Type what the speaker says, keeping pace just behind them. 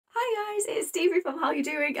guys, it's Stevie from Hallyu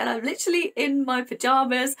Doing, and I'm literally in my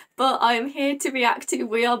pyjamas, but I am here to react to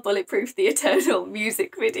We Are Bulletproof, the Eternal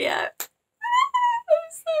music video. I'm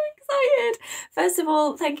so excited. First of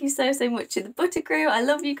all, thank you so much to the Butter Crew. I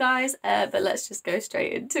love you guys, but let's just go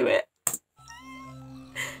straight into it.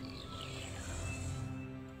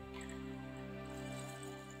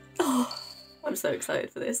 Oh, I'm so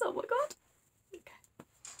excited for this. Oh my god. Okay.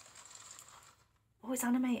 Oh, it's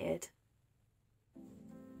animated.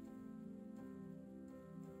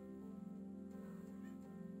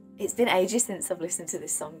 It's been ages since I've listened to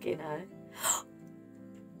this song, you know.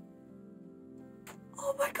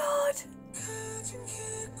 Oh my god!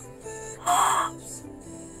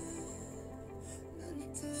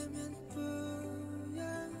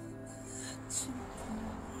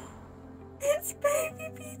 It's baby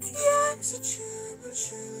BTS!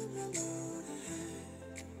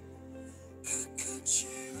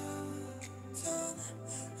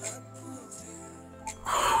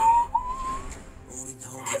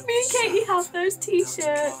 Me and Katie have those t-shirts.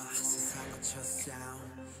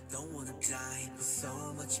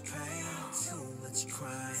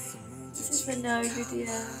 This is the No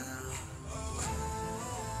video.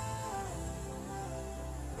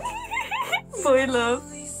 Boy love.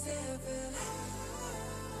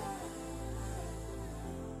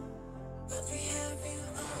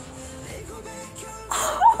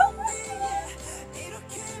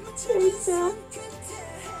 Jason.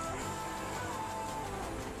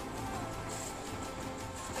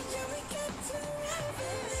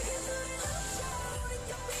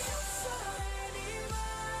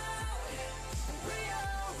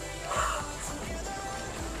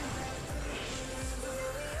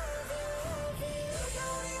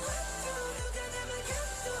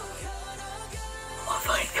 Oh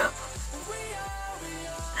my god.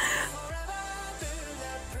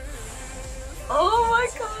 Oh my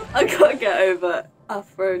god. I can't get over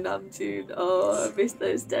Afro Namjoon. Oh, I miss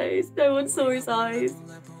those days. No one saw his eyes.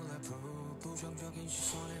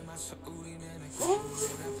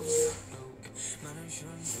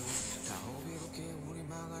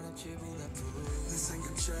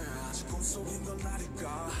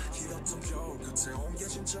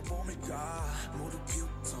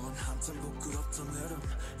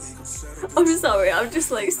 I'm sorry, I'm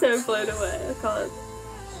just like so blown away. I can't.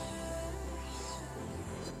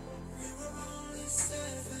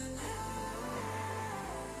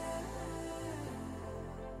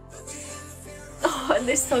 Oh, and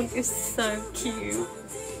this song is so cute.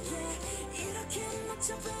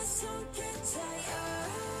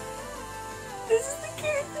 This is the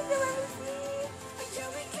cutest thing I've ever seen.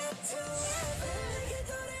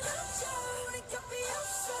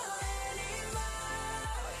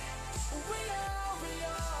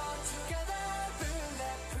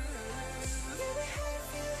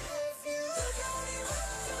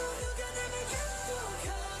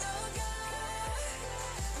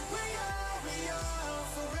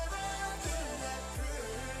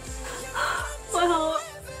 My heart.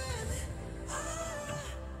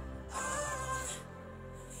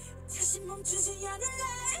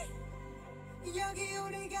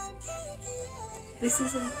 This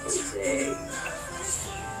is amazing.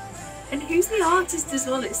 And who's the artist as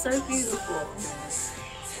well? It's so beautiful.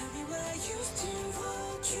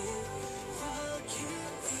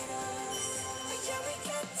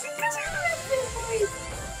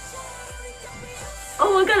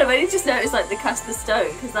 Oh my god, I've only just noticed like the Cast the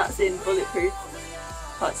Stone because that's in Bulletproof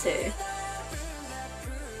Part 2.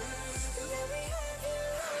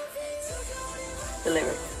 The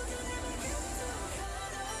lyrics.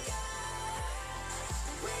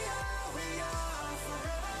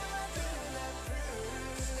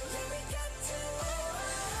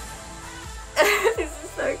 This is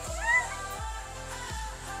so cute.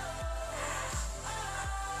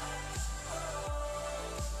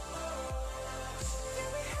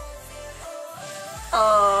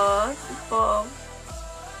 Aww, the bomb.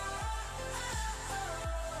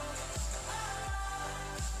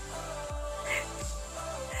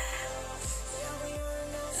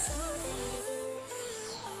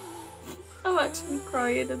 I'm actually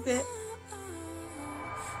crying a bit.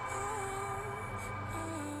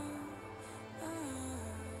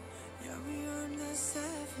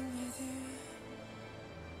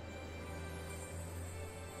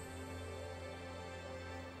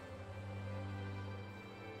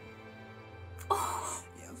 Oh.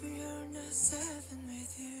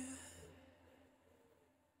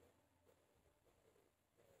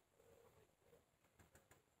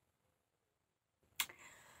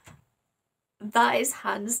 That is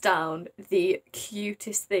hands down the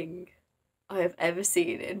cutest thing I have ever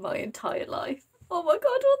seen in my entire life. Oh my god,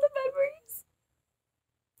 all the memories.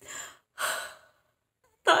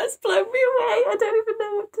 That has blown me away. I don't even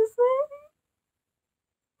know what to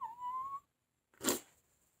say.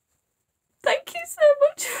 Thank you so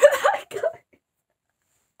much for that,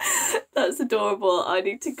 guys. That's adorable. I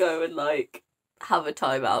need to go and like have a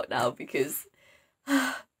time out now because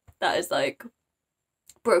that has like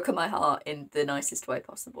broken my heart in the nicest way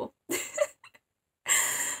possible.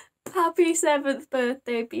 Happy 7th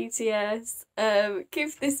birthday, BTS.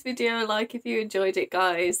 Give this video a like if you enjoyed it,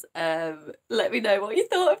 guys. Let me know what you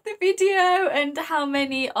thought of the video and how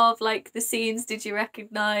many of like the scenes did you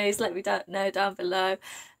recognise. Let me know down below.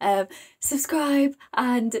 Subscribe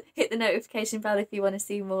and hit the notification bell if you want to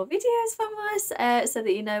see more videos from us, so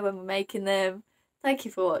that you know when we're making them. Thank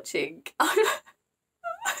you for watching.